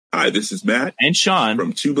Hi, this is Matt and Sean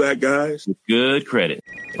from Two Black Guys with Good Credit.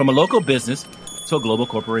 From a local business to a global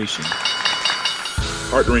corporation.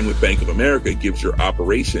 Partnering with Bank of America gives your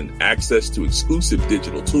operation access to exclusive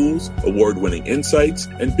digital tools, award-winning insights,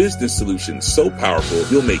 and business solutions so powerful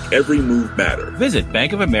you'll make every move matter. Visit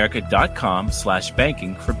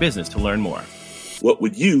bankofamerica.com/banking for business to learn more. What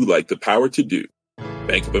would you like the power to do?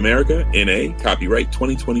 Bank of America, N.A., copyright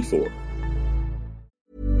 2024.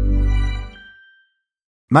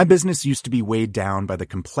 My business used to be weighed down by the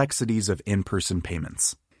complexities of in-person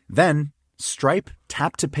payments. Then, Stripe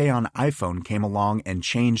Tap to Pay on iPhone came along and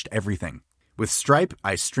changed everything. With Stripe,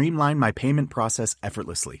 I streamlined my payment process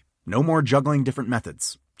effortlessly. No more juggling different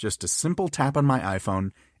methods. Just a simple tap on my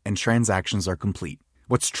iPhone and transactions are complete.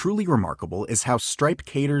 What's truly remarkable is how Stripe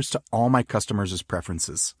caters to all my customers'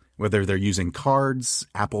 preferences. Whether they're using cards,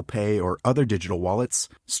 Apple Pay, or other digital wallets,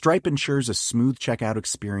 Stripe ensures a smooth checkout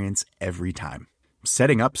experience every time.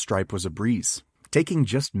 Setting up Stripe was a breeze, taking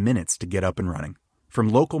just minutes to get up and running. From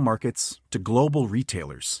local markets to global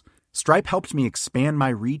retailers, Stripe helped me expand my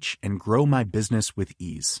reach and grow my business with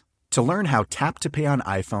ease. To learn how Tap to Pay on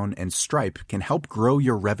iPhone and Stripe can help grow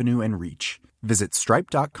your revenue and reach, visit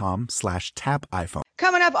stripe.com/tapiphone.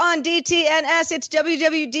 Coming up on DTNS, it's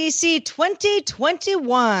WWDC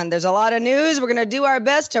 2021. There's a lot of news. We're going to do our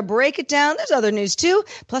best to break it down. There's other news too,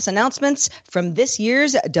 plus announcements from this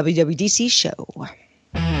year's WWDC show.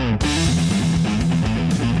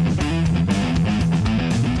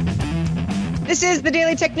 This is the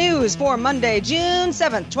Daily Tech News for Monday, June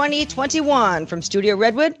 7th, 2021. From Studio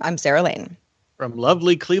Redwood, I'm Sarah Lane. From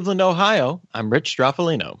lovely Cleveland, Ohio, I'm Rich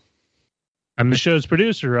Straffolino. I'm the show's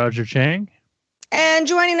producer, Roger Chang. And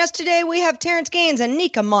joining us today, we have Terrence Gaines and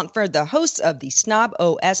Nika Montford, the hosts of the Snob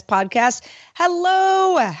OS podcast.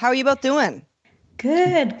 Hello. How are you both doing?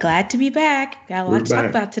 Good. Glad to be back. Got a lot to talk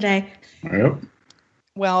about today. Yep.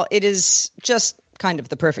 Well, it is just kind of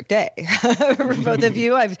the perfect day for both of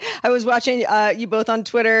you. I was watching you both on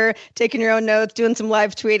Twitter, taking your own notes, doing some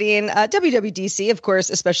live tweeting. WWDC, of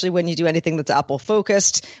course, especially when you do anything that's Apple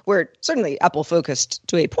focused. We're certainly Apple focused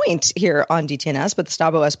to a point here on DTNS, but the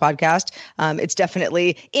Snob OS podcast, it's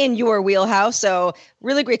definitely in your wheelhouse. So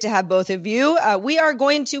really great to have both of you. We are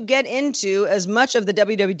going to get into as much of the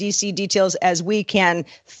WWDC details as we can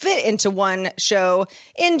fit into one show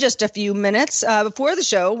in just a few minutes. Before the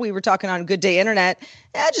show, we were talking on Good Day Internet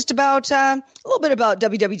just about a little bit about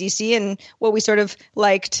WWDC and what we sort of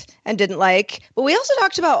liked and didn't like. But we also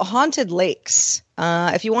talked about haunted lakes.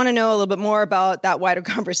 If you want to know a little bit more about that wider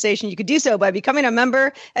conversation, you could do so by becoming a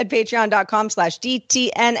member at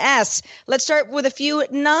patreon.com/DTNS. Let's start with a few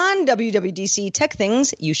non-WWDC tech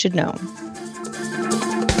things you should know.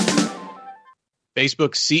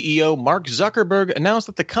 Facebook CEO Mark Zuckerberg announced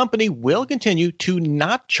that the company will continue to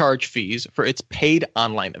not charge fees for its paid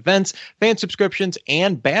online events, fan subscriptions,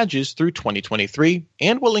 and badges through 2023,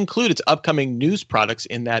 and will include its upcoming news products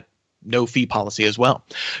in that no-fee policy as well.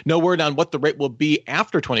 No word on what the rate will be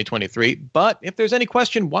after 2023, but if there's any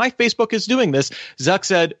question why Facebook is doing this, Zuck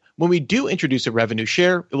said, when we do introduce a revenue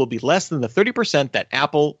share, it will be less than the 30% that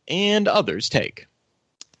Apple and others take.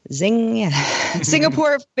 Zing.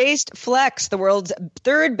 Singapore-based Flex, the world's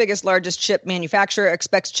third largest chip manufacturer,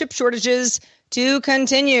 expects chip shortages to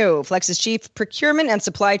continue. Flex's chief procurement and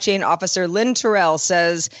supply chain officer, Lynn Terrell,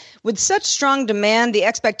 says, with such strong demand, the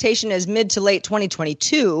expectation is mid to late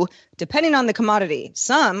 2022, depending on the commodity.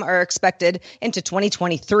 Some are expected into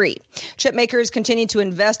 2023. Chip makers continue to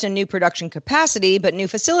invest in new production capacity, but new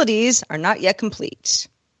facilities are not yet complete.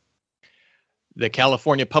 The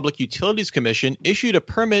California Public Utilities Commission issued a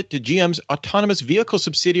permit to GM's autonomous vehicle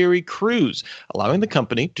subsidiary Cruise, allowing the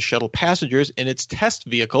company to shuttle passengers in its test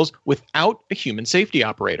vehicles without a human safety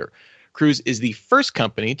operator. Cruise is the first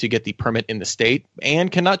company to get the permit in the state and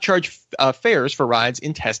cannot charge fares for rides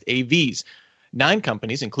in test AVs. 9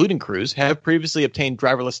 companies, including Cruise, have previously obtained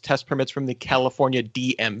driverless test permits from the California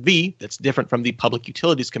DMV. That's different from the Public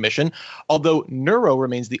Utilities Commission, although Nuro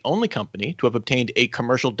remains the only company to have obtained a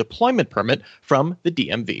commercial deployment permit from the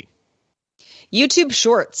DMV. YouTube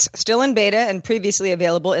Shorts, still in beta and previously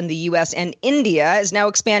available in the US and India, is now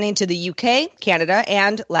expanding to the UK, Canada,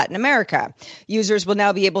 and Latin America. Users will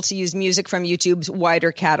now be able to use music from YouTube's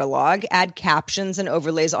wider catalog, add captions and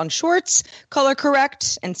overlays on shorts, color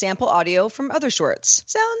correct, and sample audio from other shorts.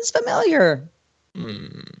 Sounds familiar.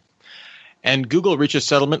 And Google reached a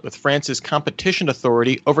settlement with France's competition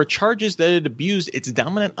authority over charges that it abused its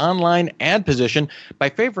dominant online ad position by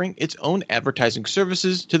favoring its own advertising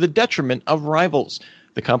services to the detriment of rivals.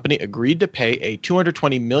 The company agreed to pay a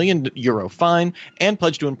 €220 million fine and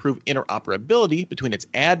pledged to improve interoperability between its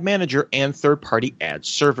ad manager and third-party ad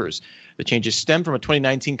servers. The changes stem from a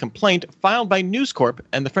 2019 complaint filed by News Corp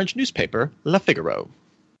and the French newspaper Le Figaro.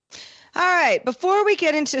 All right, before we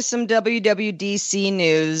get into some WWDC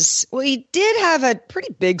news, we did have a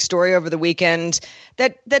pretty big story over the weekend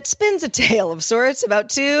that spins a tale of sorts about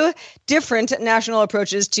two different national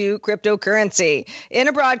approaches to cryptocurrency. In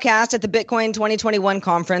a broadcast at the Bitcoin 2021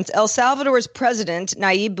 conference, El Salvador's president,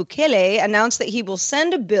 Nayib Bukele, announced that he will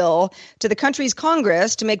send a bill to the country's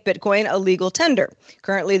Congress to make Bitcoin a legal tender.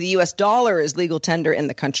 Currently, the U.S. dollar is legal tender in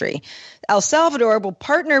the country. El Salvador will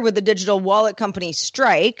partner with the digital wallet company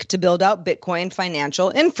Strike to build out Bitcoin financial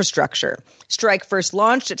infrastructure. Strike first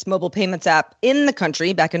launched its mobile payments app in the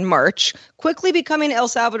country back in March, quickly becoming El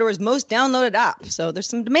Salvador's most downloaded app. So there's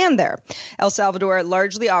some demand there. El Salvador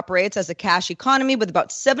largely operates as a cash economy with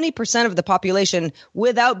about 70% of the population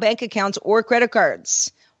without bank accounts or credit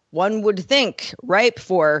cards. One would think ripe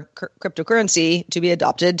for cryptocurrency to be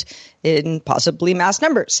adopted in possibly mass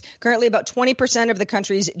numbers. Currently, about 20% of the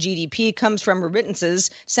country's GDP comes from remittances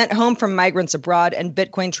sent home from migrants abroad, and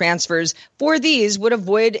Bitcoin transfers for these would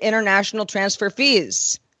avoid international transfer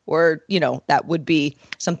fees. Or, that would be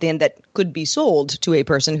something that could be sold to a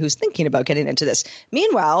person who's thinking about getting into this.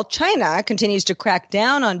 Meanwhile, China continues to crack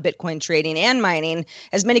down on Bitcoin trading and mining,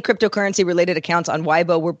 as many cryptocurrency-related accounts on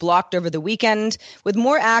Weibo were blocked over the weekend, with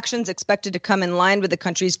more actions expected to come in line with the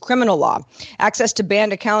country's criminal law. Access to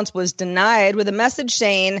banned accounts was denied with a message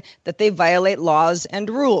saying that they violate laws and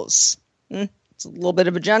rules. It's a little bit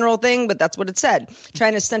of a general thing, but that's what it said.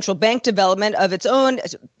 China's central bank is developing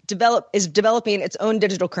its own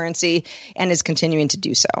digital currency and is continuing to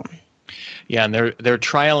do so. Yeah, and they're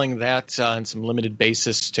trialing that on some limited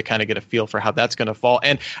basis to kind of get a feel for how that's going to fall.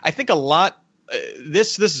 And I think a lot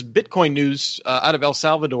this is Bitcoin news out of El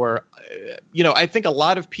Salvador. I think a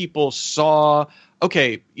lot of people saw.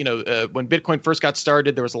 Okay, when Bitcoin first got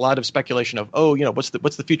started, there was a lot of speculation of, what's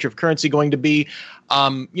the future of currency going to be?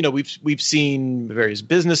 We've seen various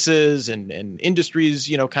businesses and industries,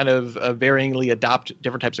 kind of varyingly adopt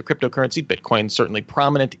different types of cryptocurrency. Bitcoin certainly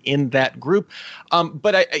prominent in that group.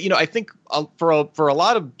 But I think for a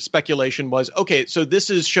lot of speculation was, okay, so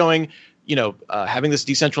this is showing, having this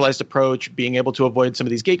decentralized approach, being able to avoid some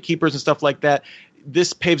of these gatekeepers and stuff like that.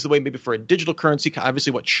 This paves the way maybe for a digital currency.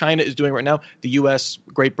 Obviously, what China is doing right now, the U.S.,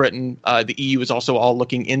 Great Britain, the EU is also all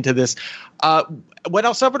looking into this. What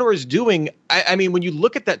El Salvador is doing, I mean, when you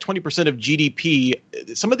look at that 20% of GDP,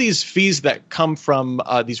 some of these fees that come from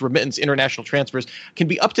these remittance international transfers can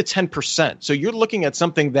be up to 10%. So you're looking at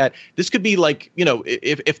something that this could be like,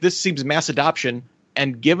 if this seems mass adoption,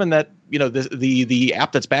 and given that the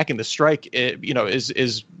app that's backing the strike,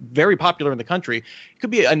 is very popular in the country, it could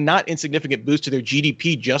be a not insignificant boost to their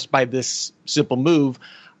GDP just by this simple move.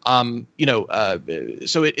 So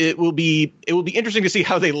it will be interesting to see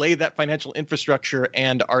how they lay that financial infrastructure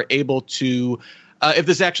and are able to, if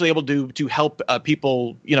this is actually able to help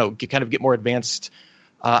people, kind of get more advanced.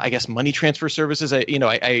 I guess money transfer services.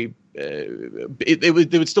 It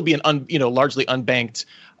would still be an largely unbanked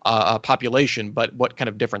population, but what kind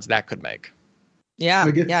of difference that could make? Yeah,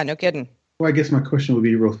 no kidding. Well, I guess my question would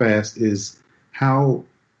be real fast: is how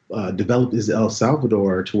developed is El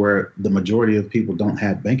Salvador to where the majority of people don't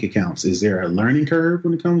have bank accounts? Is there a learning curve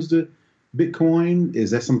when it comes to Bitcoin?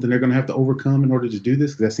 Is that something they're going to have to overcome in order to do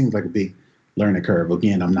this? Because that seems like a big learning curve.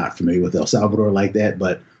 Again, I'm not familiar with El Salvador like that,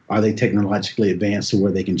 but are they technologically advanced to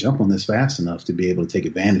where they can jump on this fast enough to be able to take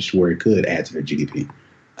advantage to where it could add to their GDP?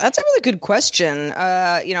 That's a really good question.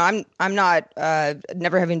 I'm not,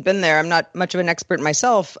 never having been there, I'm not much of an expert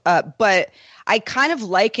myself, but I kind of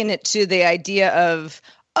liken it to the idea of,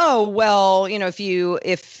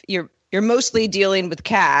 if you're mostly dealing with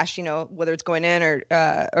cash, whether it's going in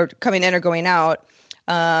or coming in or going out,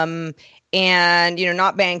 and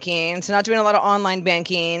not banking, so not doing a lot of online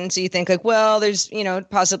banking. So you think like, well, there's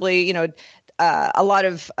possibly a lot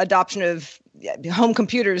of adoption of home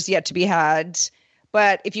computers yet to be had.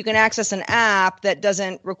 But if you can access an app that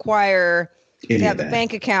doesn't require to have a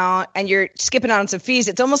bank account and you're skipping out on some fees,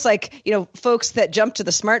 it's almost like folks that jump to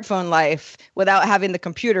the smartphone life without having the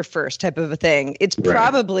computer first type of a thing. It's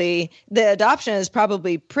probably the adoption is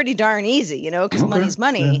probably pretty darn easy, because money's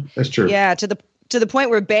money. Yeah, that's true. Yeah, to the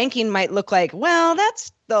point where banking might look like, well,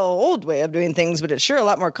 that's the old way of doing things, but it's sure a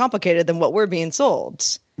lot more complicated than what we're being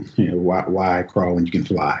sold. Why crawl when you can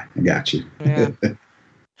fly? I got you. Yeah.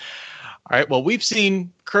 All right. Well, we've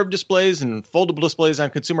seen curved displays and foldable displays on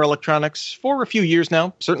consumer electronics for a few years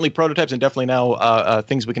now, certainly prototypes and definitely now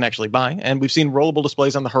things we can actually buy. And we've seen rollable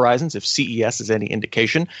displays on the horizons, if CES is any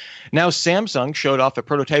indication. Now, Samsung showed off a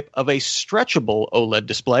prototype of a stretchable OLED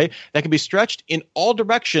display that can be stretched in all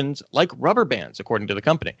directions like rubber bands, according to the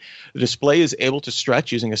company. The display is able to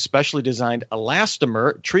stretch using a specially designed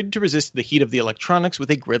elastomer treated to resist the heat of the electronics with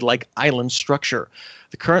a grid-like island structure.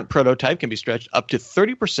 The current prototype can be stretched up to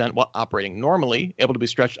 30% while operating normally, able to be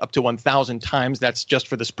stretched up to 1,000 times. That's just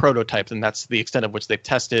for this prototype, and that's the extent of which they've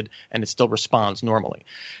tested, and it still responds normally.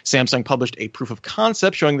 Samsung published a proof of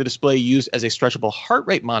concept showing the display used as a stretchable heart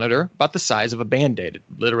rate monitor about the size of a Band-Aid. It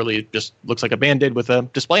literally just looks like a Band-Aid with a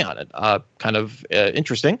display on it. Kind of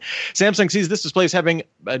interesting. Samsung sees this display as having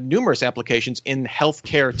numerous applications in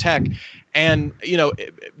healthcare tech. And, you know,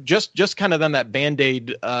 just kind of on that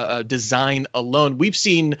Band-Aid design alone, we've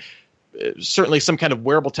seen certainly some kind of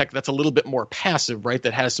wearable tech that's a little bit more passive, right?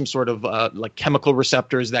 That has some sort of like chemical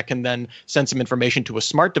receptors that can then send some information to a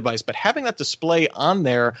smart device. But having that display on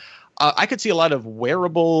there, I could see a lot of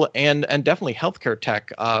wearable and definitely healthcare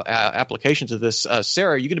tech applications of this.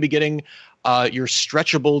 Sarah, are you going to be getting your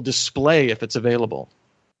stretchable display if it's available?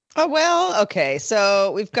 Oh, well, okay.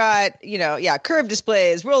 So we've got, curved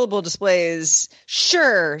displays, rollable displays.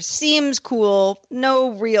 Sure. Seems cool. No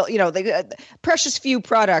real, precious few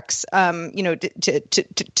products,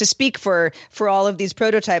 to speak for all of these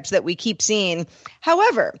prototypes that we keep seeing.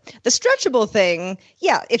 However, the stretchable thing,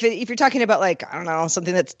 yeah, if you're talking about like, I don't know,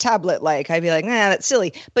 something that's tablet-like, I'd be like, that's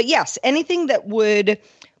silly. But yes, anything that would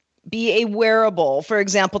be a wearable, for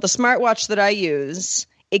example, the smartwatch that I use,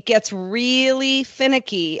 it gets really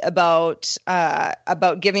finicky about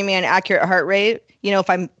giving me an accurate heart rate. You know, if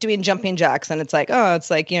I'm doing jumping jacks and it's like,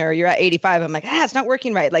 you're at 85. I'm like, it's not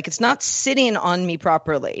working right. Like it's not sitting on me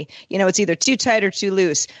properly. You know, it's either too tight or too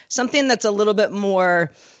loose. Something that's a little bit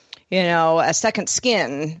more, a second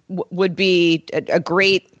skin would be a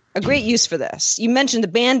great use for this. You mentioned the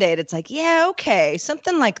Band-Aid. It's like, yeah, okay.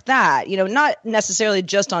 Something like that, not necessarily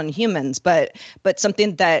just on humans, but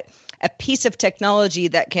something that, a piece of technology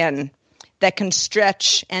that can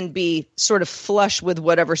stretch and be sort of flush with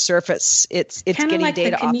whatever surface it's kind getting like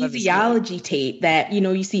data off of. Kinesiology tape that,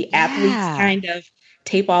 you see athletes kind of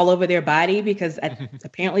tape all over their body because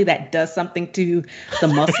apparently that does something to the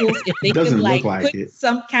muscles. If they could put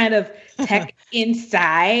some kind of tech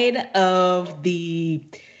inside of the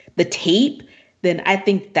tape, then I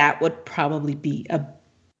think that would probably be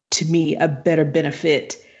to me a better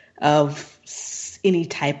benefit of any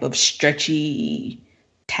type of stretchy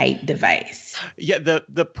type device. Yeah,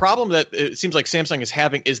 the problem that it seems like Samsung is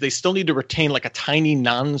having is they still need to retain like a tiny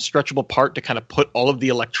non-stretchable part to kind of put all of the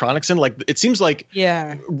electronics in. Like it seems like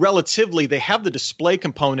relatively they have the display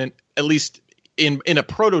component, at least in a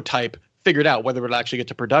prototype, figured out whether it'll actually get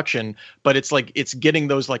to production, but it's like it's getting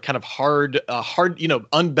those like kind of hard,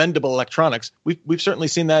 unbendable electronics. We've certainly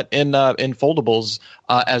seen that in foldables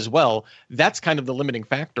as well. That's kind of the limiting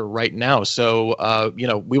factor right now. So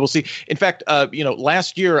we will see. In fact,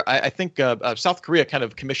 last year I think South Korea kind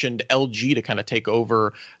of commissioned LG to kind of take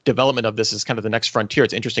over development of this as kind of the next frontier.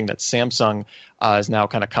 It's interesting that Samsung has now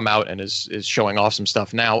kind of come out and is showing off some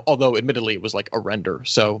stuff now. Although admittedly it was like a render.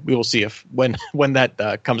 So we will see if when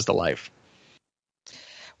that comes to life.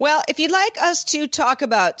 Well, if you'd like us to talk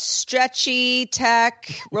about stretchy tech,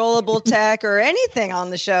 rollable tech, or anything on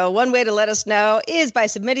the show, one way to let us know is by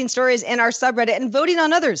submitting stories in our subreddit and voting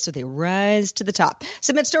on others so they rise to the top.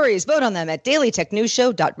 Submit stories, vote on them at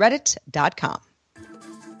dailytechnewsshow.reddit.com.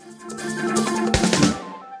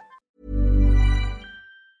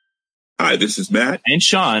 Hi, this is Matt and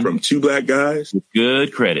Sean from Two Black Guys with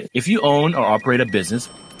Good Credit. If you own or operate a business,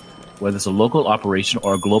 whether it's a local operation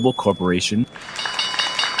or a global corporation,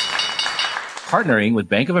 partnering with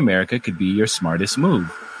Bank of America could be your smartest move.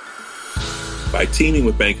 By teaming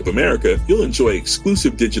with Bank of America, you'll enjoy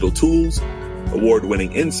exclusive digital tools,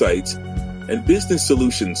 award-winning insights, and business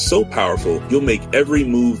solutions so powerful you'll make every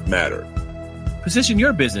move matter. Position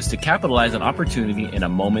your business to capitalize on opportunity in a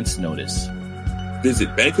moment's notice.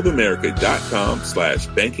 Visit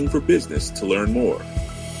bankofamerica.com/banking for business to learn more.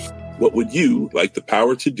 What would you like the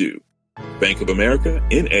power to do? Bank of America,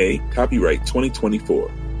 N.A., copyright 2024.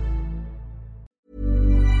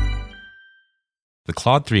 The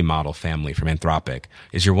Claude 3 model family from Anthropic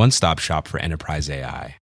is your one-stop shop for enterprise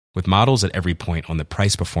AI. With models at every point on the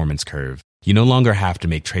price-performance curve, you no longer have to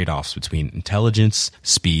make trade-offs between intelligence,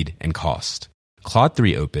 speed, and cost. Claude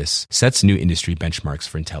 3 Opus sets new industry benchmarks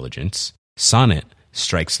for intelligence. Sonnet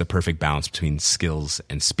strikes the perfect balance between skills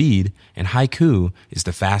and speed. And Haiku is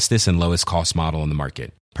the fastest and lowest cost model in the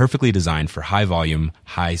market, perfectly designed for high-volume,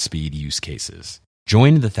 high-speed use cases.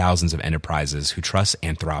 Join the thousands of enterprises who trust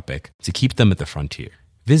Anthropic to keep them at the frontier.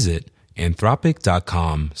 Visit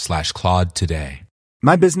anthropic.com/Claude today.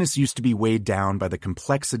 My business used to be weighed down by the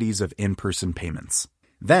complexities of in-person payments.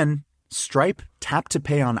 Then, Stripe Tap to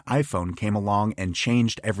Pay on iPhone came along and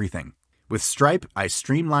changed everything. With Stripe, I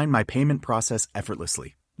streamlined my payment process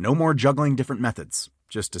effortlessly. No more juggling different methods.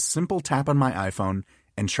 Just a simple tap on my iPhone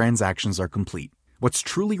and transactions are complete. What's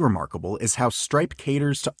truly remarkable is how Stripe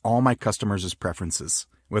caters to all my customers' preferences.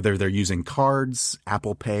 Whether they're using cards,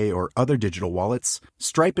 Apple Pay, or other digital wallets,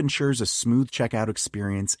 Stripe ensures a smooth checkout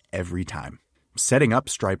experience every time. Setting up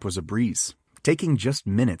Stripe was a breeze, taking just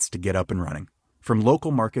minutes to get up and running. From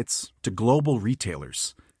local markets to global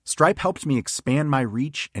retailers, Stripe helped me expand my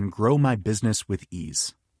reach and grow my business with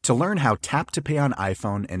ease. To learn how Tap to Pay on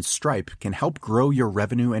iPhone and Stripe can help grow your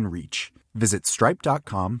revenue and reach, visit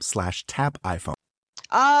stripe.com/tapiphone.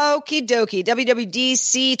 Okie dokie.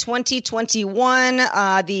 WWDC 2021,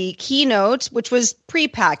 the keynote, which was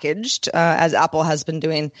prepackaged, as Apple has been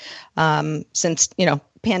doing since,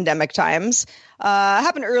 pandemic times,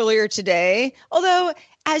 happened earlier today. Although,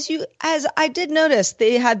 as I did notice,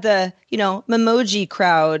 they had the, Memoji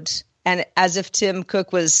crowd, and as if Tim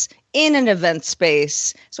Cook was in an event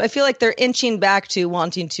space. So I feel like they're inching back to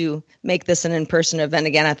wanting to make this an in-person event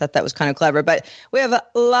again. I thought that was kind of clever, but we have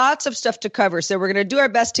lots of stuff to cover. So we're going to do our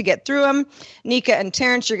best to get through them. Nika and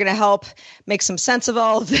Terrence, you're going to help make some sense of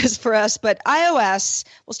all of this for us. But iOS,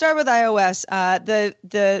 we'll start with iOS.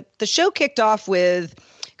 The show kicked off with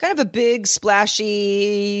kind of a big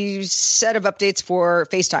splashy set of updates for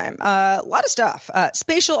FaceTime. A lot of stuff.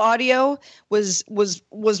 Spatial audio was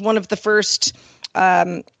one of the first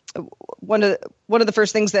one of the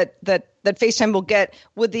first things that FaceTime will get,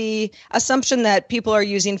 with the assumption that people are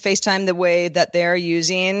using FaceTime the way that they're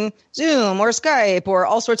using Zoom or Skype or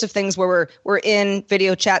all sorts of things where we're in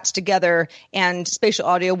video chats together, and spatial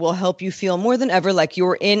audio will help you feel more than ever like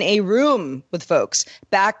you're in a room with folks.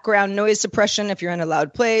 Background noise suppression if you're in a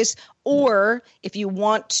loud place, or if you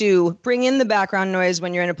want to bring in the background noise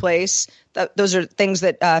when you're in a place, those are things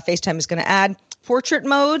that FaceTime is going to add. Portrait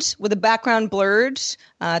mode with the background blurred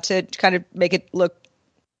to kind of make it look,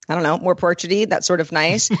 more portraity. That's sort of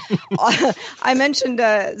nice. I mentioned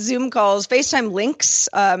Zoom calls, FaceTime links.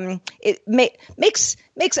 It makes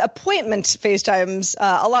appointment FaceTimes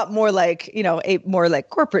a lot more like, a more like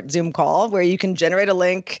corporate Zoom call where you can generate a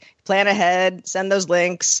link, plan ahead, send those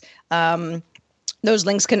links. Those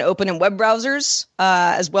links can open in web browsers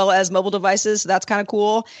as well as mobile devices. So that's kind of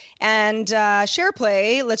cool. And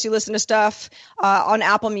SharePlay lets you listen to stuff on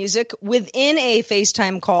Apple Music within a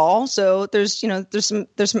FaceTime call. So there's some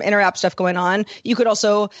inter-app stuff going on. You could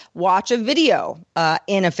also watch a video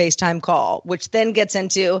in a FaceTime call, which then gets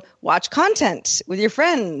into watch content with your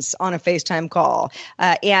friends on a FaceTime call.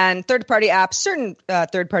 And third-party apps, certain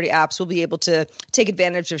third-party apps will be able to take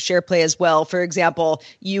advantage of SharePlay as well. For example,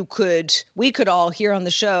 we could all here on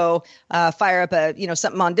the show fire up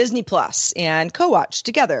something on Disney Plus and co-watch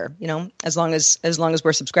together, as long as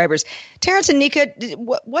we're subscribers. Terrence and Nika,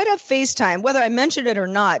 what of FaceTime, whether I mentioned it or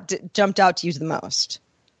not, jumped out to you the most?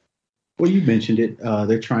 Well, you mentioned it.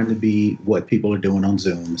 They're trying to be what people are doing on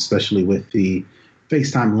Zoom, especially with the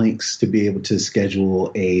FaceTime links, to be able to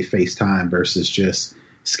schedule a FaceTime versus just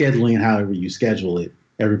scheduling however you schedule it.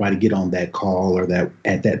 Everybody get on that call or that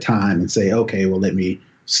at that time and say, okay, well, let me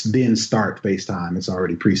then start FaceTime. It's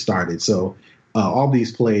already pre-started. So all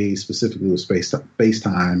these plays specifically with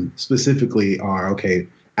FaceTime specifically are, okay,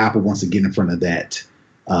 Apple wants to get in front of that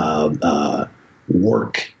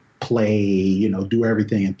work, play, do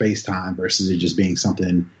everything in FaceTime versus it just being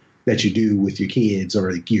something that you do with your kids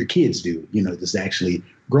or your kids do. This is actually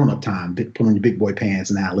grown-up time. Put on your big boy pants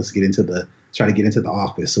and now let's try to get into the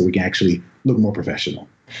office so we can actually look more professional.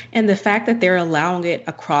 And the fact that they're allowing it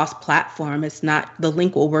across platform, the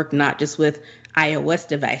link will work not just with iOS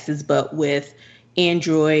devices, but with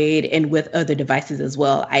Android and with other devices as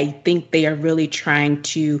well. I think they are really trying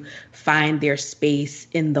to find their space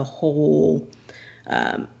in the whole,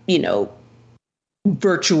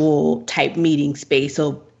 virtual type meeting space.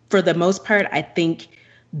 So for the most part, I think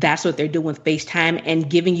that's what they're doing with FaceTime and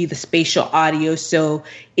giving you the spatial audio. So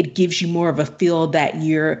it gives you more of a feel that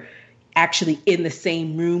you're actually in the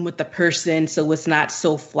same room with the person. So it's not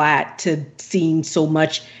so flat to seem so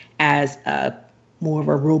much as more of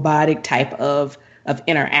a robotic type of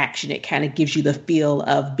interaction. It kind of gives you the feel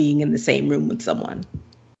of being in the same room with someone.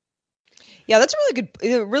 Yeah, that's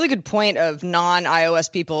a really good point of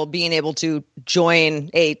non-iOS people being able to join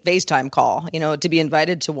a FaceTime call, to be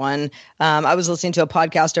invited to one. I was listening to a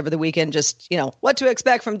podcast over the weekend, just, what to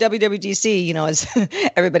expect from WWDC, as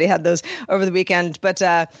everybody had those over the weekend. But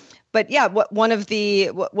But yeah, one of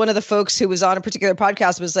the folks who was on a particular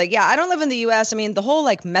podcast was like, yeah, I don't live in the US. I mean, the whole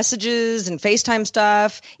like messages and FaceTime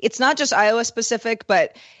stuff, it's not just iOS specific,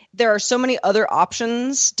 but there are so many other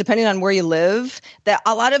options depending on where you live that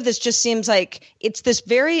a lot of this just seems like it's this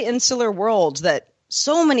very insular world that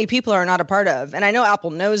so many people are not a part of. And I know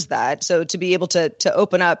Apple knows that. So to be able to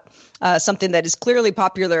open up something that is clearly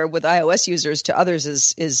popular with iOS users to others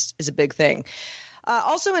is a big thing.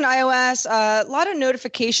 Also in iOS, a lot of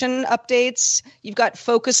notification updates. You've got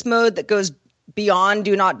focus mode that goes beyond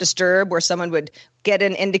do not disturb, where someone would get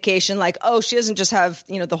an indication like, oh, she doesn't just have,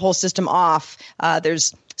 the whole system off.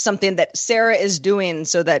 There's something that Sarah is doing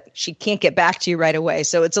so that she can't get back to you right away.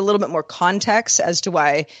 So it's a little bit more context as to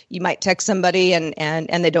why you might text somebody and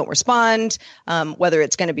they don't respond, whether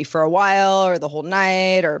it's going to be for a while or the whole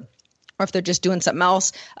night or if they're just doing something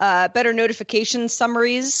else. Better notification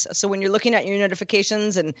summaries. So when you're looking at your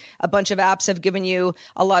notifications and a bunch of apps have given you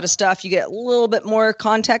a lot of stuff, you get a little bit more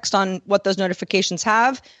context on what those notifications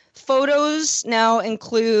have. Photos now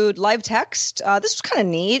include live text. This was kind of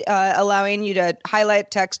neat, allowing you to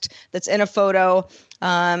highlight text that's in a photo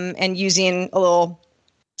and using a little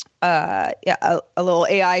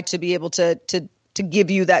AI to be able to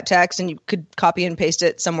give you that text, and you could copy and paste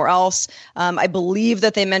it somewhere else. I believe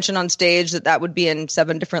that they mentioned on stage that would be in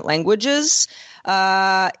 7 different languages.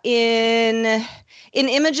 In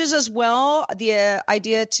images as well, the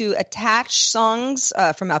idea to attach songs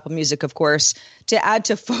from Apple Music, of course, to add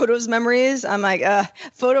to photos memories. I'm like,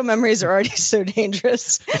 photo memories are already so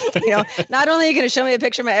dangerous. Not only are you going to show me a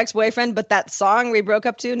picture of my ex-boyfriend, but that song we broke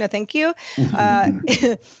up to, no thank you.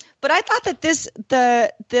 But I thought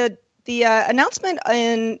that the announcement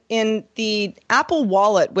in the Apple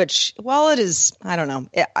Wallet, which Wallet is, I don't know,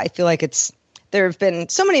 I feel like there have been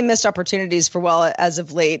so many missed opportunities for Wallet as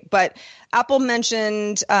of late, but Apple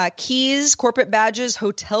mentioned keys, corporate badges,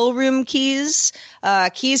 hotel room keys,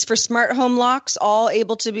 keys for smart home locks, all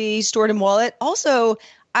able to be stored in Wallet. Also,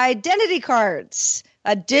 identity cards,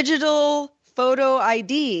 a digital photo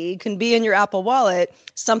ID can be in your Apple Wallet,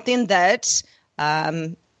 something that,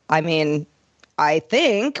 I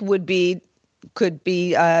think could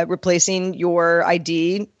be replacing your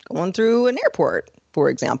ID going through an airport, for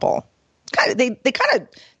example. They kind of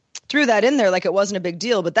threw that in there like it wasn't a big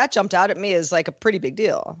deal, but that jumped out at me as like a pretty big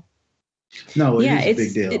deal. No, it's a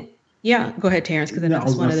big deal. Go ahead, Terrence, because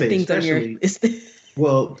that's one of the things on your list.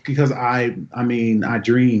 Well, because I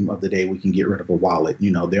dream of the day we can get rid of a wallet.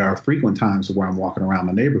 There are frequent times where I'm walking around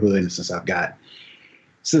my neighborhood, and since I've got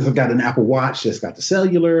an Apple Watch that's got the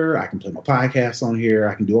cellular, I can play my podcast on here.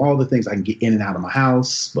 I can do all the things. I can get in and out of my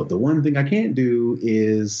house. But the one thing I can't do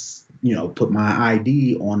is, put my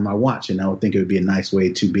ID on my watch. And I would think it would be a nice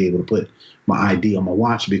way to be able to put my ID on my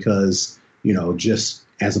watch because, just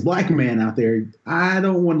as a Black man out there, I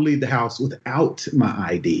don't want to leave the house without my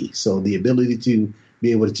ID. So the ability to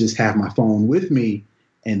be able to just have my phone with me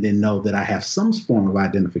and then know that I have some form of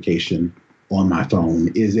identification on my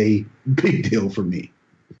phone is a big deal for me.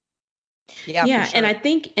 Yeah, sure. And I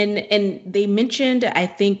think, and they mentioned, I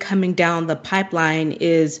think coming down the pipeline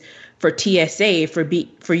is for TSA, for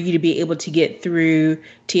you to be able to get through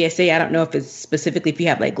TSA. I don't know if it's specifically if you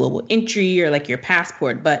have like global entry or like your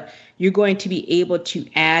passport, but you're going to be able to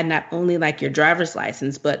add not only like your driver's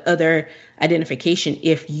license, but other identification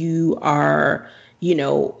if you are,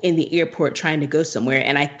 in the airport trying to go somewhere.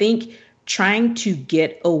 And I think trying to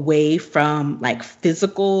get away from like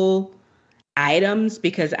physical items,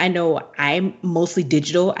 because I know I'm mostly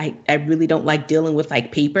digital. I really don't like dealing with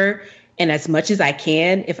like paper. And as much as I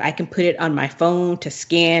can, if I can put it on my phone to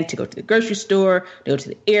scan, to go to the grocery store, to go to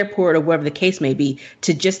the airport or whatever the case may be,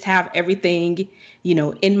 to just have everything,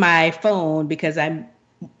 in my phone, because I'm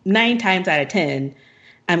 9 times out of 10,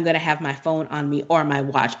 I'm going to have my phone on me or my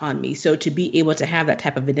watch on me. So to be able to have that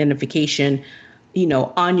type of identification,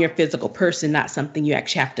 on your physical person, not something you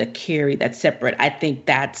actually have to carry that's separate. I think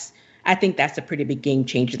that's a pretty big game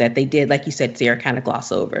changer that they did, like you said, Sarah, kind of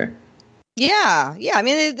gloss over. Yeah. I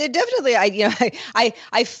mean, they definitely.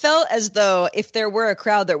 I felt as though if there were a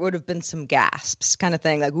crowd, there would have been some gasps, kind of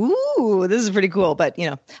thing, like, "Ooh, this is pretty cool." But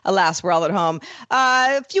alas, we're all at home.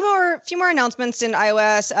 A few more announcements in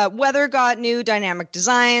iOS. Weather got new dynamic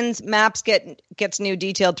designs. Maps gets new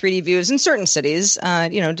detailed 3D views in certain cities.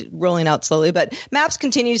 Rolling out slowly, but Maps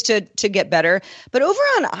continues to get better. But over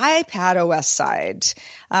on iPadOS side,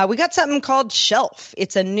 we got something called Shelf.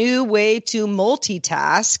 It's a new way to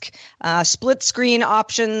multitask. Split screen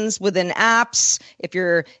options within apps. If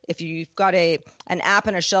you've got an app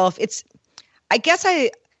and a shelf, I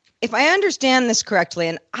if I understand this correctly,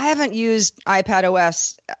 and I haven't used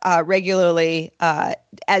iPadOS regularly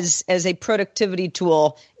as a productivity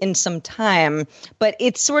tool in some time, but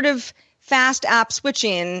it's sort of fast app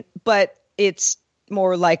switching, but it's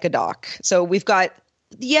more like a dock. So we've got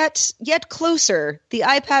yet closer the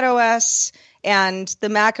iPadOS and the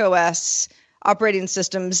macOS operating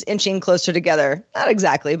systems inching closer together. Not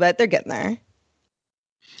exactly, but they're getting there.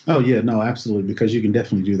 Oh, yeah, no, absolutely, because you can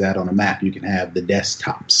definitely do that on a Mac. You can have the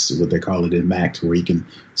desktops, what they call it in Mac, where you can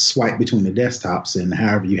swipe between the desktops and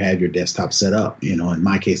however you have your desktop set up. You know, in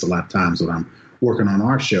my case, a lot of times when I'm working on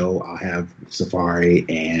our show, I'll have Safari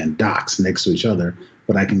and Docs next to each other,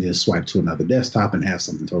 but I can just swipe to another desktop and have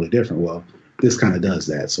something totally different. Well, this kind of does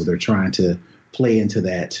that. So they're trying to play into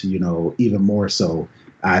that, you know, even more so.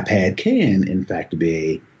 iPad can, in fact,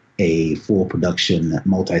 be a full production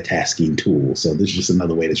multitasking tool. So this is just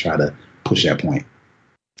another way to try to push that point.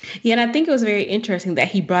 Yeah, and I think it was very interesting that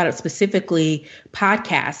he brought up specifically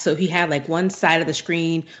podcasts. So he had like one side of the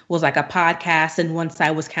screen was like a podcast and one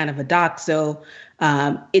side was kind of a doc. So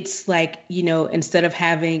it's like, you know, instead of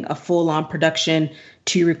having a full-on production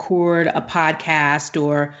to record a podcast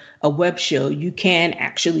or a web show, you can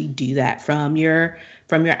actually do that from your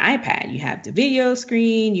iPad. You have the video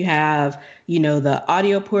screen, you have, you know, the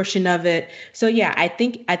audio portion of it. So yeah, I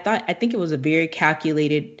think it was a very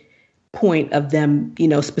calculated point of them, you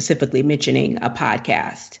know, specifically mentioning a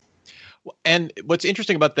podcast. And what's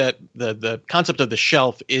interesting about that, the concept of the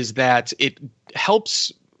shelf, is that it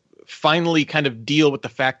helps finally kind of deal with the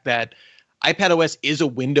fact that iPadOS is a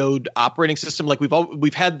windowed operating system. Like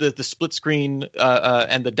we've had the split screen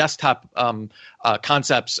and the desktop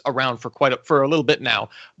concepts around for a little bit now.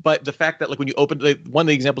 But the fact that like when you open one of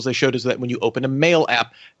the examples they showed is that when you open a mail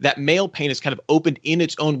app, that mail pane is kind of opened in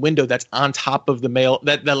its own window that's on top of the mail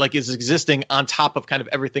that like is existing on top of kind of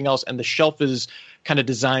everything else. And the shelf is kind of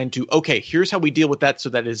designed to, okay, here's how we deal with that so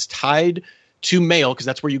that it is tied to mail because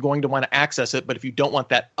that's where you're going to want to access it. But if you don't want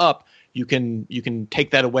that up, you can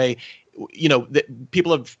take that away. You know,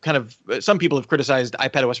 some people have criticized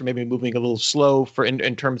iPadOS for maybe moving a little slow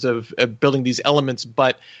in terms of building these elements.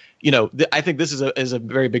 But, you know, I think this is a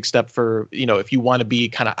very big step for, you know, if you want to be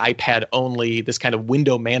kind of iPad only, this kind of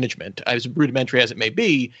window management, as rudimentary as it may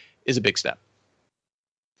be, is a big step.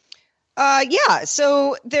 Yeah.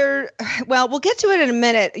 So we'll get to it in a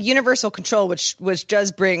minute. Universal control, which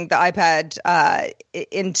does bring the iPad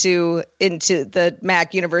into the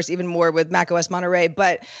Mac universe even more with macOS Monterey.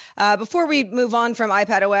 But before we move on from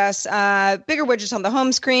iPadOS, bigger widgets on the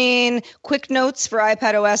home screen, quick notes for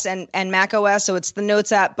iPadOS and macOS. So it's the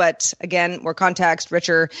Notes app, but again, more context,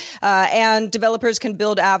 richer. And developers can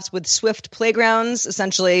build apps with Swift playgrounds,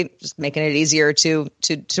 essentially just making it easier to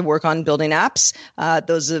work on building apps.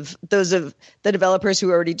 Those of the developers who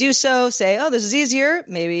already do so say, oh, this is easier.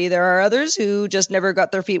 Maybe there are others who just never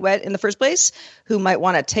got their feet wet in the first place who might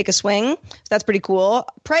want to take a swing. So that's pretty cool.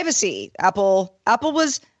 Privacy. Apple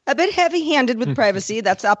was a bit heavy-handed with privacy.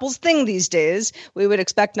 That's Apple's thing these days. We would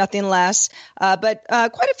expect nothing less. But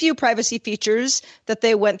quite a few privacy features that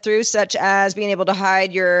they went through, such as being able to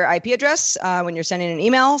hide your IP address when you're sending an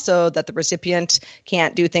email so that the recipient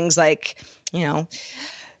can't do things like, you know,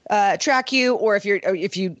 track you, or if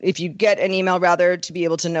you get an email, rather, to be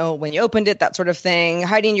able to know when you opened it, that sort of thing.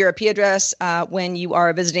 Hiding your IP address when you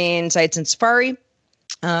are visiting sites in Safari.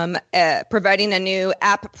 Providing a new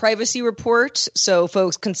app privacy report so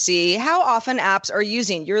folks can see how often apps are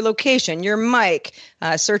using your location, your mic,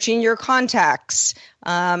 searching your contacts,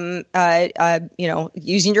 using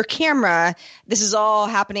your camera. This is all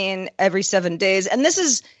happening every 7 days, and this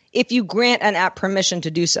is if you grant an app permission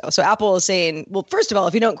to do so. So Apple is saying, well, first of all,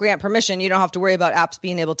 if you don't grant permission, you don't have to worry about apps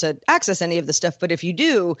being able to access any of the stuff. But if you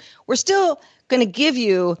do, we're still going to give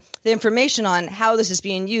you the information on how this is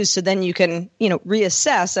being used. So then you can,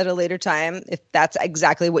 reassess at a later time if that's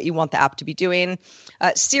exactly what you want the app to be doing.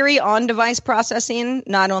 Siri on-device processing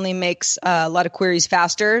not only makes a lot of queries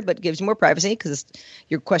faster, but gives you more privacy because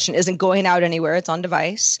your question isn't going out anywhere. It's on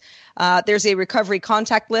device. There's a recovery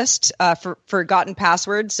contact list for forgotten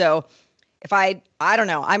passwords. So if I don't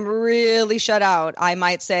know, I'm really shut out, I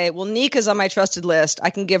might say, well, Nika's on my trusted list. I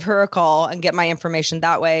can give her a call and get my information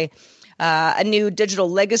that way. A new digital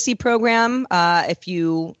legacy program. If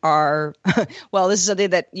you are, well, this is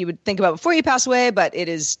something that you would think about before you pass away, but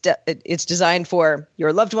it's designed for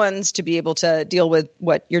your loved ones to be able to deal with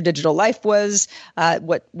what your digital life was,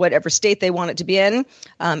 whatever state they want it to be in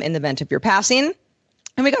the event of your passing.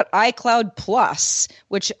 And we got iCloud Plus,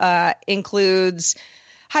 which includes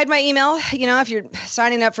hide my email. If you're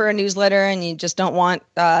signing up for a newsletter and you just don't want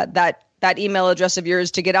that email address of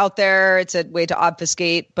yours to get out there, it's a way to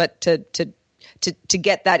obfuscate, but to to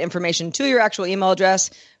get that information to your actual email address.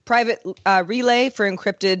 Private relay for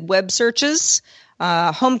encrypted web searches.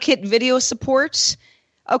 HomeKit video support.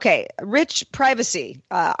 Okay, Rich, privacy.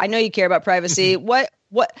 I know you care about privacy. What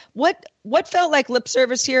felt like lip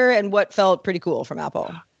service here, and what felt pretty cool from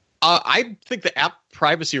Apple? I think the app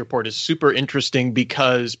privacy report is super interesting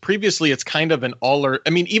because previously it's kind of an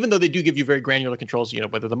even though they do give you very granular controls,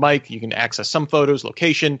 whether the mic, you can access some photos,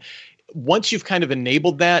 location. Once you've kind of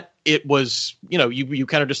enabled that, it was, you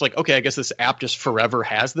kind of just like, okay, I guess this app just forever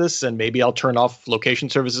has this, and maybe I'll turn off location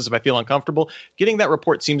services if I feel uncomfortable. Getting that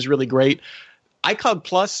report seems really great. iCloud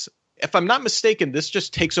Plus, if I'm not mistaken, this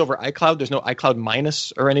just takes over iCloud. There's no iCloud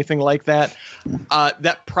minus or anything like that.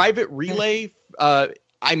 That private relay,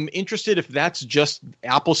 I'm interested if that's just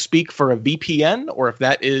Apple speak for a VPN, or if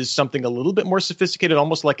that is something a little bit more sophisticated,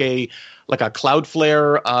 almost like a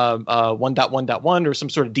Cloudflare 1.1.1 or some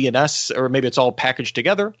sort of DNS, or maybe it's all packaged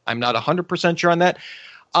together. I'm not 100% sure on that.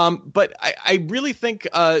 But I really think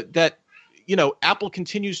that, Apple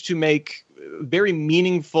continues to make very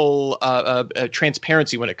meaningful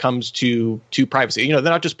transparency when it comes to privacy. They're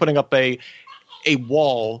not just putting up a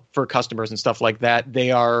wall for customers and stuff like that.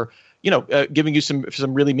 They are giving you some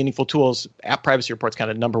really meaningful tools. App privacy report's kind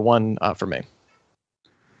of number one for me.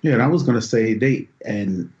 Yeah, and I was going to say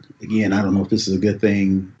and again, I don't know if this is a good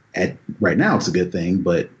thing. Right now it's a good thing,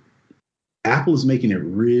 but Apple is making it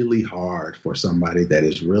really hard for somebody that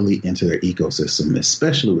is really into their ecosystem,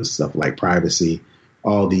 especially with stuff like privacy,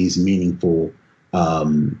 all these meaningful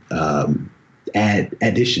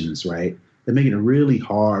additions, right? They're making it really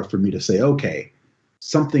hard for me to say, okay,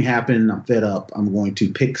 something happened, I'm fed up, I'm going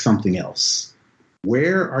to pick something else.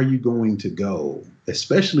 Where are you going to go,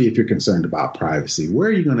 especially if you're concerned about privacy? Where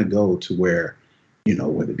are you going to go to where,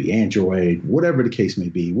 whether it be Android, whatever the case may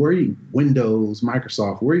be, Windows,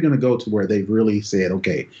 Microsoft, where are you going to go to where they've really said,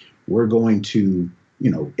 okay, we're going to,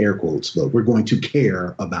 air quotes, but we're going to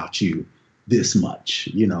care about you this much.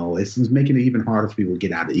 It's making it even harder for people to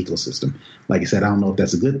get out of the ecosystem. Like I said, I don't know if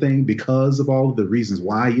that's a good thing because of all of the reasons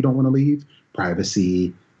why you don't want to leave.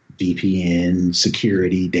 Privacy, VPN,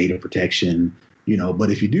 security, data protection,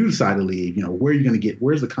 but if you do decide to leave, where are you going to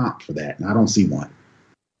where's the comp for that? And I don't see one.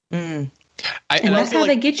 And that's how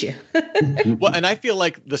they get you. Well, and I feel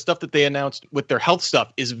like the stuff that they announced with their health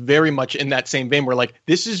stuff is very much in that same vein where like,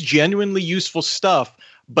 this is genuinely useful stuff,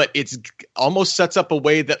 but it's almost sets up a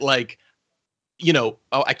way that like,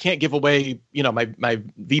 I can't give away, my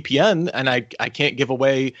VPN, and I can't give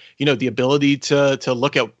away, the ability to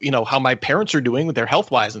look at, how my parents are doing with their health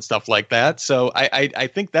wise and stuff like that. So I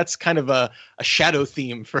think that's kind of a shadow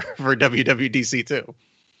theme for WWDC too.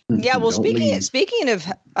 Yeah. Well, speaking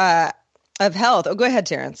of health. Oh, go ahead,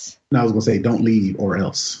 Terrence. No, I was going to say, don't leave or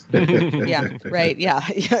else. Yeah, right. Yeah.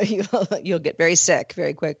 You'll get very sick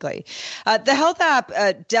very quickly. The health app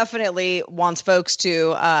definitely wants folks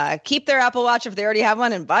to keep their Apple Watch if they already have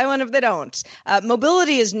one and buy one if they don't.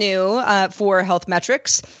 Mobility is new for health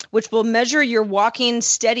metrics, which will measure your walking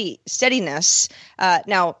steadiness.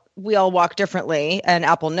 Now, we all walk differently, and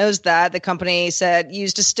Apple knows that. The company said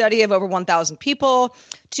used a study of over 1,000 people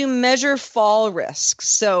to measure fall risks.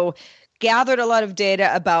 So gathered a lot of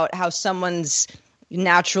data about how someone's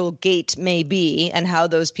natural gait may be and how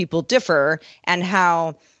those people differ, and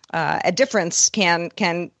how a difference can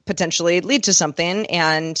potentially lead to something,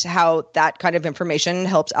 and how that kind of information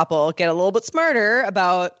helps Apple get a little bit smarter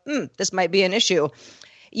about this might be an issue.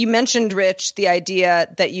 You mentioned, Rich, the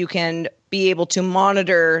idea that you can be able to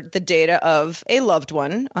monitor the data of a loved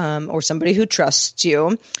one or somebody who trusts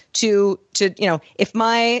you to if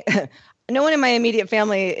no one in my immediate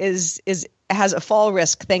family has a fall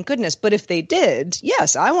risk, thank goodness. But if they did,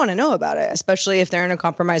 yes, I want to know about it, especially if they're in a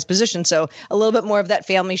compromised position. So a little bit more of that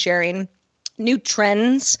family sharing. New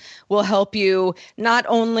trends will help you not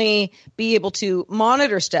only be able to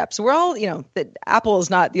monitor steps. We're all, that Apple is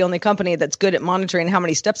not the only company that's good at monitoring how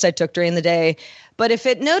many steps I took during the day. But if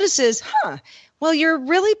it notices, well, you're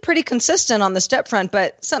really pretty consistent on the step front,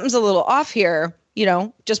 but something's a little off here,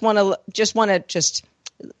 just want to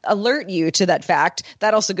alert you to that fact.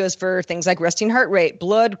 That also goes for things like resting heart rate,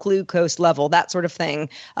 blood glucose level, that sort of thing.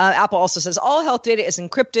 Apple also says all health data is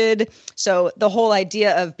encrypted. So the whole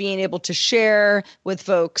idea of being able to share with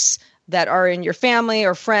folks that are in your family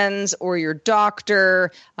or friends or your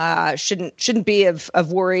doctor shouldn't be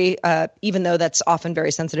of worry, even though that's often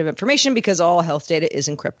very sensitive information because all health data is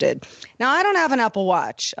encrypted. Now, I don't have an Apple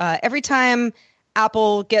Watch. Every time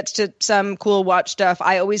Apple gets to some cool watch stuff,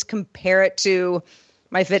 I always compare it to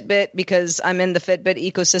my Fitbit because I'm in the Fitbit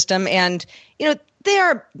ecosystem, and they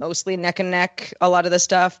are mostly neck and neck, a lot of the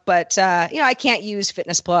stuff. But I can't use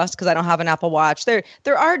Fitness Plus because I don't have an Apple Watch. There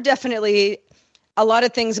are definitely a lot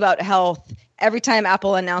of things about health. Every time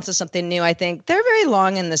Apple announces something new, I think they're very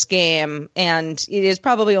long in this game, and it is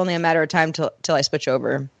probably only a matter of time till I switch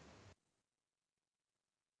over.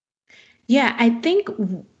 Yeah, I think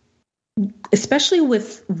especially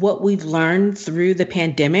with what we've learned through the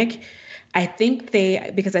pandemic,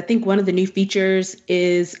 because I think one of the new features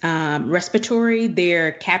is respiratory.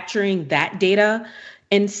 They're capturing that data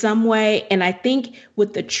in some way. And I think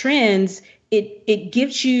with the trends, it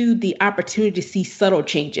gives you the opportunity to see subtle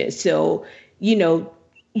changes. So, you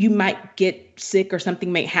might get sick or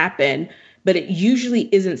something might happen, but it usually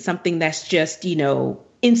isn't something that's just,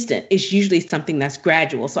 instant. It's usually something that's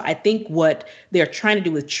gradual. So I think what they're trying to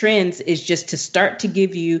do with trends is just to start to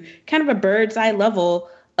give you kind of a bird's eye level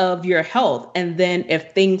of your health. And then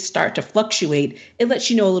if things start to fluctuate, it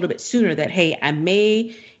lets you know a little bit sooner that, hey, I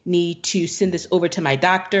may need to send this over to my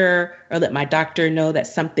doctor or let my doctor know that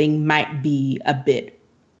something might be a bit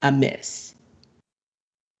amiss.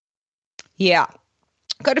 Yeah.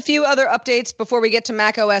 Got a few other updates before we get to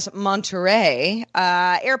macOS Monterey.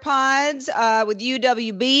 AirPods with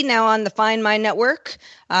UWB now on the Find My network.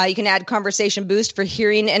 You can add Conversation Boost for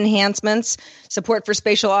hearing enhancements, support for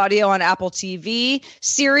spatial audio on Apple TV.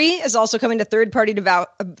 Siri is also coming to third-party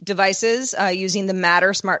devices using the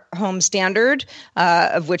Matter smart home standard,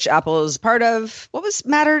 of which Apple is part of. What was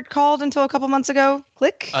Matter called until a couple months ago?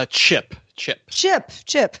 Click? Chip.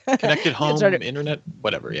 Connected home, internet,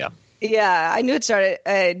 whatever, yeah. Yeah, I knew it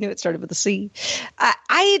started with a C.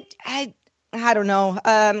 I don't know.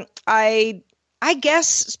 I guess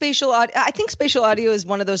spatial audio. I think spatial audio is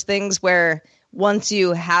one of those things where once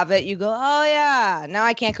you have it, you go, oh yeah, now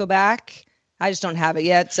I can't go back. I just don't have it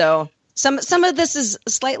yet. So some of this is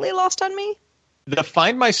slightly lost on me. The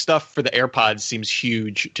Find My stuff for the AirPods seems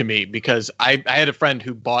huge to me because I had a friend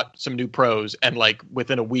who bought some new Pros and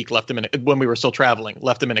within a week left them when we were still traveling,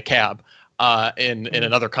 left them in a cab. In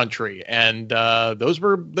another country, and those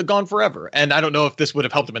were gone forever. And I don't know if this would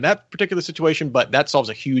have helped them in that particular situation, but that solves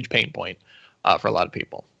a huge pain point for a lot of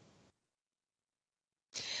people.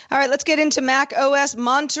 All right, let's get into Mac OS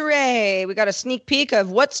Monterey. We got a sneak peek of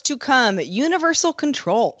what's to come. Universal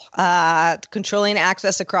control, controlling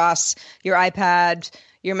access across your iPad,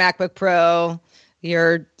 your MacBook Pro,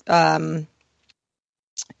 your what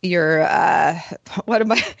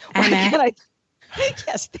am I?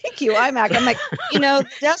 Yes, thank you, iMac. I'm like,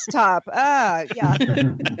 desktop. Yeah,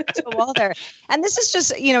 to a wall there. And this is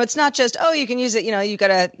just, it's not just, you can use it. You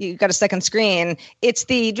got a second screen. It's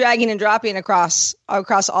the dragging and dropping across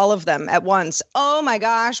all of them at once. Oh my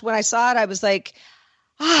gosh! When I saw it, I was like,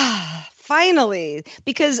 finally,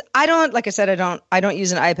 because I don't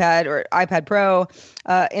use an iPad or iPad Pro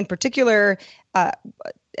in particular.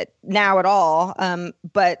 Now at all.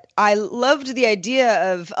 But I loved the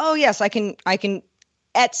idea of, yes, I can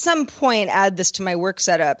at some point add this to my work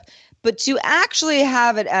setup, but to actually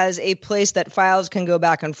have it as a place that files can go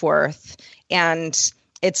back and forth. And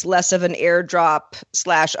it's less of an AirDrop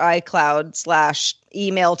 /iCloud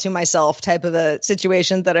 /email to myself type of a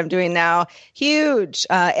situation that I'm doing now. Huge.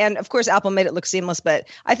 And of course, Apple made it look seamless, but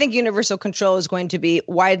I think universal control is going to be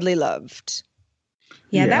widely loved.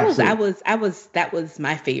 Yeah, that was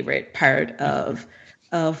my favorite part of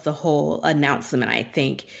the whole announcement, I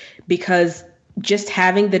think, because just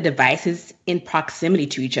having the devices in proximity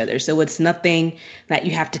to each other. So it's nothing that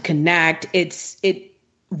you have to connect.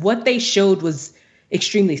 What they showed was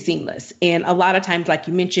extremely seamless. And a lot of times, like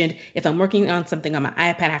you mentioned, if I'm working on something on my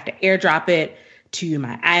iPad, I have to AirDrop it to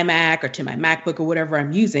my iMac or to my MacBook or whatever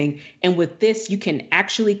I'm using. And with this, you can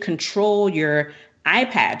actually control your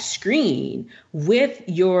iPad screen with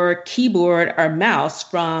your keyboard or mouse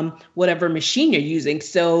from whatever machine you're using.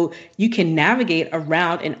 So you can navigate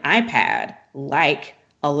around an iPad like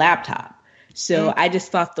a laptop. So I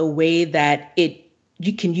just thought the way that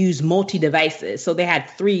you can use multi-devices. So they had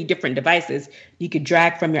 3 different devices you could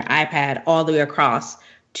drag from your iPad all the way across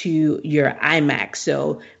to your iMac.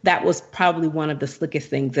 So that was probably one of the slickest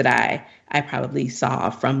things that I probably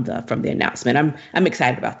saw from the announcement. I'm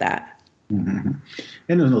excited about that. Mm-hmm.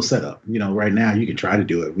 And there's no setup. Right now you can try to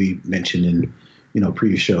do it. We mentioned in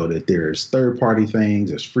previous show that there's third-party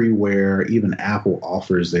things, there's freeware. Even Apple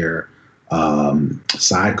offers their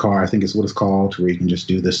sidecar, I think is what it's called, where you can just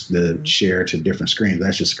do the share to different screens.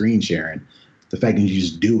 That's just screen sharing. The fact that you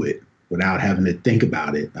just do it without having to think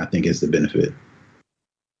about it, I think is the benefit.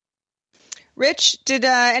 Rich, did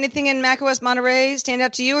anything in macOS Monterey stand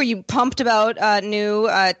out to you? Are you pumped about new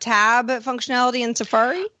tab functionality in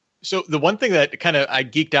Safari? So the one thing that kind of I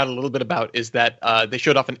geeked out a little bit about is that they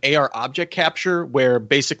showed off an AR object capture where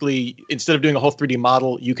basically instead of doing a whole 3D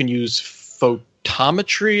model, you can use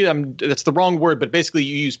photometry. That's the wrong word, but basically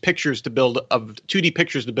you use pictures to build 2D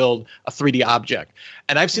pictures to build a 3D object.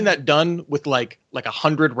 And I've seen that done with like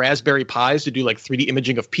 100 Raspberry Pis to do like 3D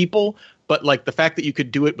imaging of people. But like the fact that you could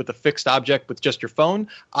do it with a fixed object with just your phone,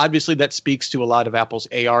 obviously that speaks to a lot of Apple's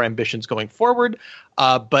AR ambitions going forward.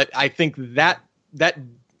 But I think that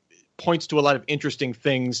points to a lot of interesting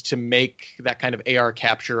things to make that kind of AR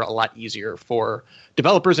capture a lot easier for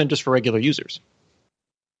developers and just for regular users.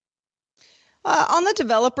 On the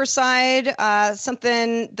developer side,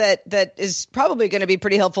 something that is probably going to be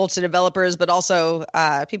pretty helpful to developers, but also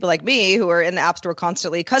people like me who are in the App Store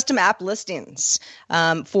constantly, custom app listings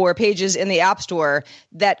for pages in the App Store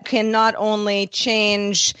that can not only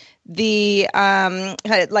change the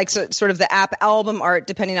sort of the app album art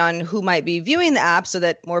depending on who might be viewing the app so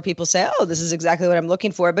that more people say, oh, this is exactly what I'm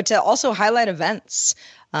looking for, but to also highlight events.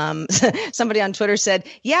 Somebody on Twitter said,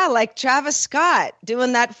 yeah, like Travis Scott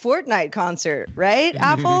doing that Fortnite concert, right?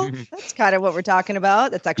 Apple, that's kind of what we're talking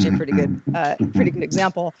about. That's actually a pretty good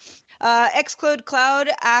example. Xcode Cloud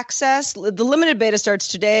Access, the limited beta starts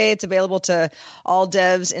today. It's available to all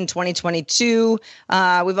devs in 2022.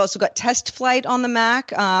 We've also got Test Flight on the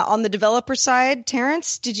Mac. On the developer side,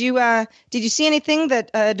 Terrence, did you see anything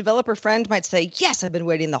that a developer friend might say, yes, I've been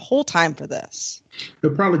waiting the whole time for this?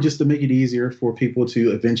 But probably just to make it easier for people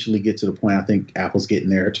to eventually get to the point, I think Apple's getting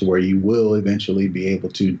there to where you will eventually be able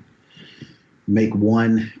to make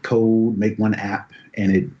one code, make one app,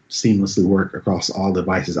 and it seamlessly work across all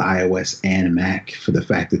devices, iOS and Mac, for the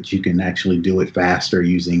fact that you can actually do it faster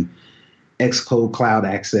using Xcode Cloud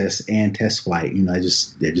Access and Test Flight.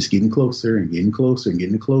 They're just getting closer and getting closer and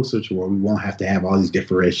getting closer to where we won't have to have all these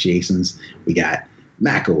differentiations. We got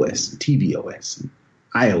Mac OS, tvOS, and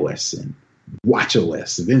iOS, and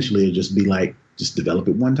watchOS. Eventually it'll just be like, just develop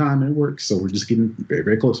it one time and it works. So we're just getting very,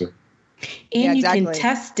 very closer. And you can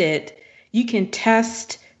test it. You can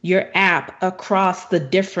test your app across the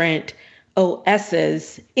different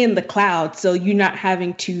OSs in the cloud. So you're not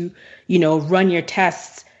having to, run your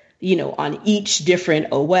tests, on each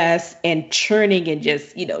different OS and churning and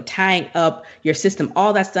just, tying up your system.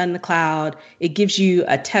 All that's done in the cloud. It gives you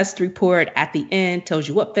a test report at the end, tells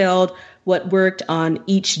you what failed, what worked on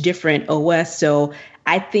each different OS. So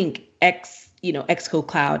I think Xcode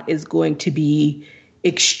Cloud is going to be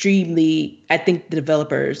I think the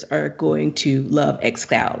developers are going to love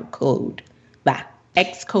Xcode Cloud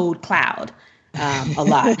a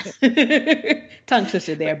lot. Tongue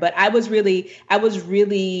twister there, but I was really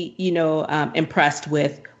impressed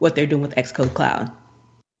with what they're doing with Xcode Cloud.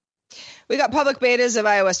 We got public betas of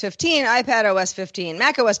iOS 15, iPad OS 15,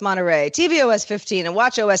 Mac OS Monterey, tvOS 15, and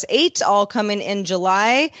watchOS 8 all coming in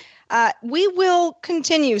July. We will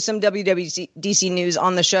continue some WWDC news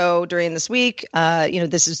on the show during this week.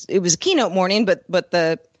 It was a keynote morning, but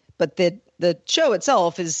the show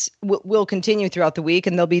itself will continue throughout the week,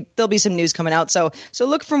 and there'll be some news coming out. So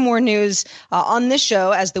look for more news on this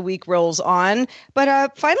show as the week rolls on.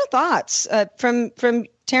 But final thoughts from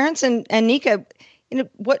Terrence and Nika.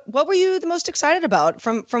 What were you the most excited about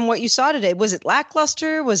from what you saw today? Was it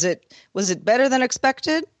lackluster? Was it better than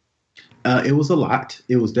expected? It was a lot.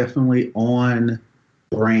 It was definitely on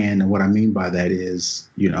brand. And what I mean by that is,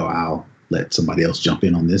 I'll let somebody else jump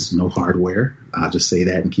in on this. No hardware. I'll just say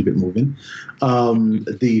that and keep it moving.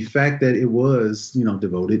 The fact that it was,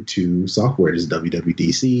 devoted to software. This is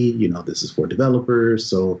WWDC. This is for developers.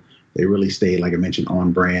 So they really stayed, like I mentioned,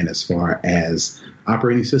 on brand as far as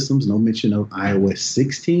operating systems. No mention of iOS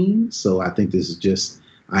 16. So I think this is just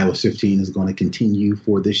iOS 15 is going to continue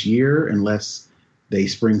for this year unless they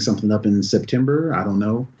spring something up in September. I don't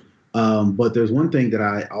know. But there's one thing that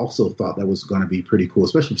I also thought that was going to be pretty cool,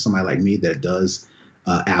 especially for somebody like me that does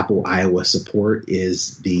Apple iOS support,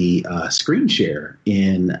 is the screen share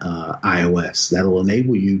in iOS. That'll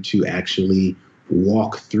enable you to actually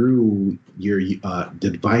walk through your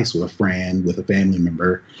device with a friend, with a family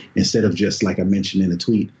member, instead of just, like I mentioned in a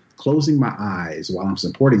tweet, closing my eyes while I'm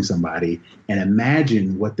supporting somebody and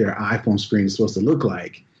imagine what their iPhone screen is supposed to look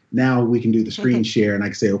like. Now we can do the screen share and I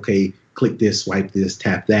can say, okay, click this, swipe this,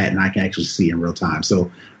 tap that, and I can actually see in real time.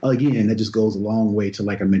 So again, that just goes a long way to,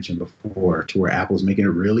 like I mentioned before, to where Apple's making it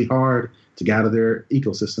really hard to get out of their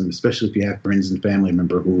ecosystem, especially if you have friends and family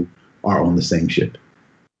member who are on the same ship.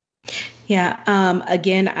 Yeah.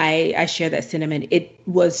 Again, I share that sentiment. It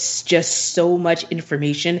was just so much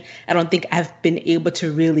information. I don't think I've been able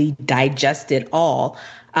to really digest it all.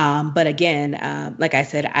 But again, like I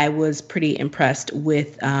said, I was pretty impressed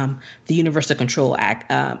with the Universal Control Act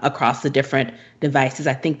across the different devices.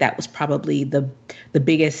 I think that was probably the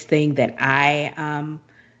biggest thing that I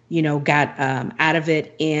got out of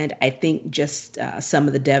it. And I think just some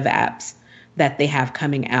of the dev apps that they have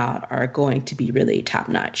coming out are going to be really top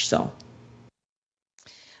notch. So.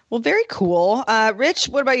 Well, very cool. Rich,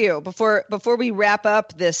 what about you? Before we wrap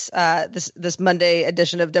up this Monday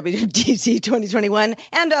edition of WWDC 2021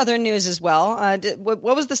 and other news as well, what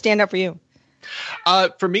was the standout for you?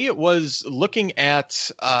 For me, it was looking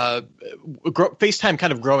at FaceTime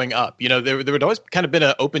kind of growing up. You know, there had always kind of been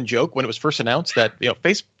an open joke when it was first announced that, you know,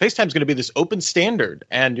 FaceTime is going to be this open standard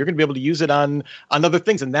and you're going to be able to use it on other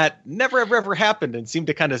things. And that never, ever happened and seemed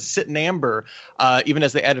to kind of sit in amber even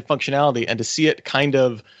as they added functionality. And to see it kind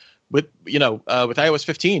of with iOS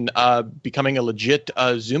 15 becoming a legit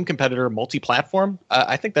Zoom competitor multi-platform,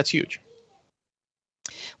 I think that's huge.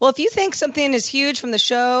 Well, if you think something is huge from the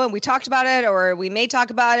show and we talked about it, or we may talk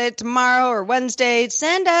about it tomorrow or Wednesday,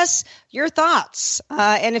 send us your thoughts.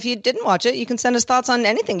 And if you didn't watch it, you can send us thoughts on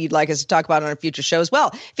anything you'd like us to talk about on a future show as well.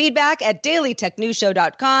 Feedback at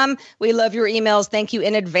dailytechnewsshow.com. We love your emails. Thank you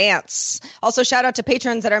in advance. Also, shout out to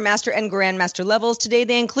patrons at our master and grandmaster levels. Today,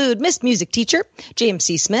 they include Miss Music Teacher, James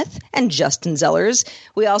C. Smith, and Justin Zellers.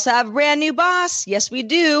 We also have a brand new boss. Yes, we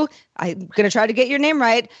do. I'm going to try to get your name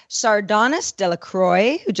right. Sardonis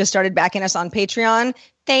Delacroix, who just started backing us on Patreon.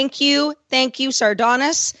 Thank you,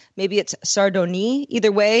 Sardonis. Maybe it's Sardoni.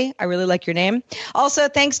 Either way, I really like your name. Also,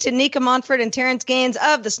 thanks to Nika Montfort and Terrence Gaines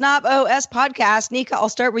of the Snob OS podcast. Nika, I'll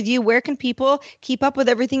start with you. Where can people keep up with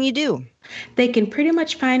everything you do? They can pretty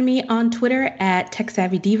much find me on Twitter at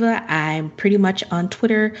TechSavvyDiva. I'm pretty much on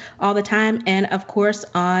Twitter all the time. And of course,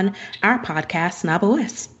 on our podcast, Snob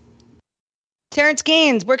OS. Terrence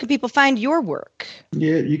Gaines, where can people find your work?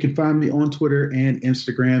 Yeah, you can find me on Twitter and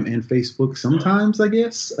Instagram and Facebook sometimes, I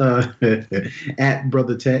guess, at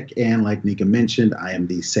Brother Tech. And like Nika mentioned, I am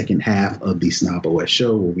the second half of the Snob OS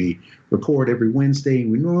show where we record every Wednesday.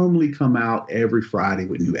 And we normally come out every Friday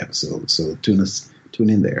with new episodes. So tune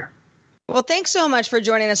in there. Well, thanks so much for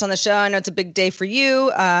joining us on the show. I know it's a big day for you.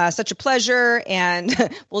 Such a pleasure. And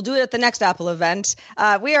we'll do it at the next Apple event.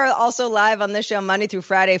 We are also live on this show Monday through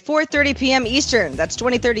Friday, 4:30 p.m. Eastern. That's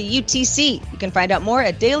 2030 UTC. You can find out more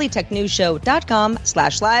at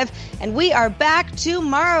dailytechnewsshow.com/live. And we are back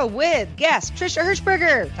tomorrow with guest Trisha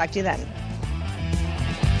Hirschberger. Talk to you then.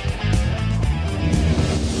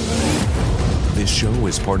 This show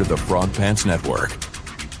is part of the Frog Pants Network.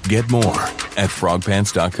 Get more at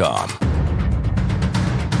frogpants.com.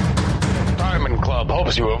 Diamond Club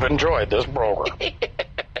hopes you have enjoyed this program.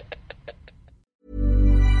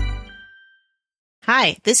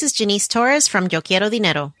 Hi, this is Janice Torres from Yo Quiero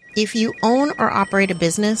Dinero. If you own or operate a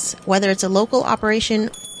business, whether it's a local operation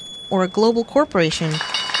or a global corporation,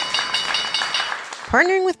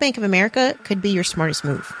 partnering with Bank of America could be your smartest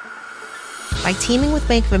move. By teaming with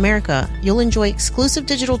Bank of America, you'll enjoy exclusive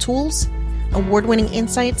digital tools, award-winning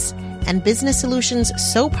insights, and business solutions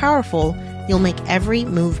so powerful, you'll make every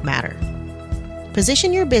move matter.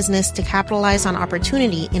 Position your business to capitalize on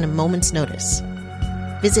opportunity in a moment's notice.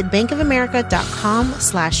 Visit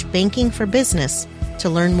bankofamerica.com/bankingforbusiness to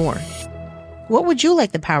learn more. What would you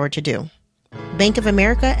like the power to do? Bank of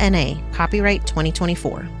America, N.A., copyright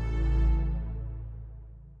 2024.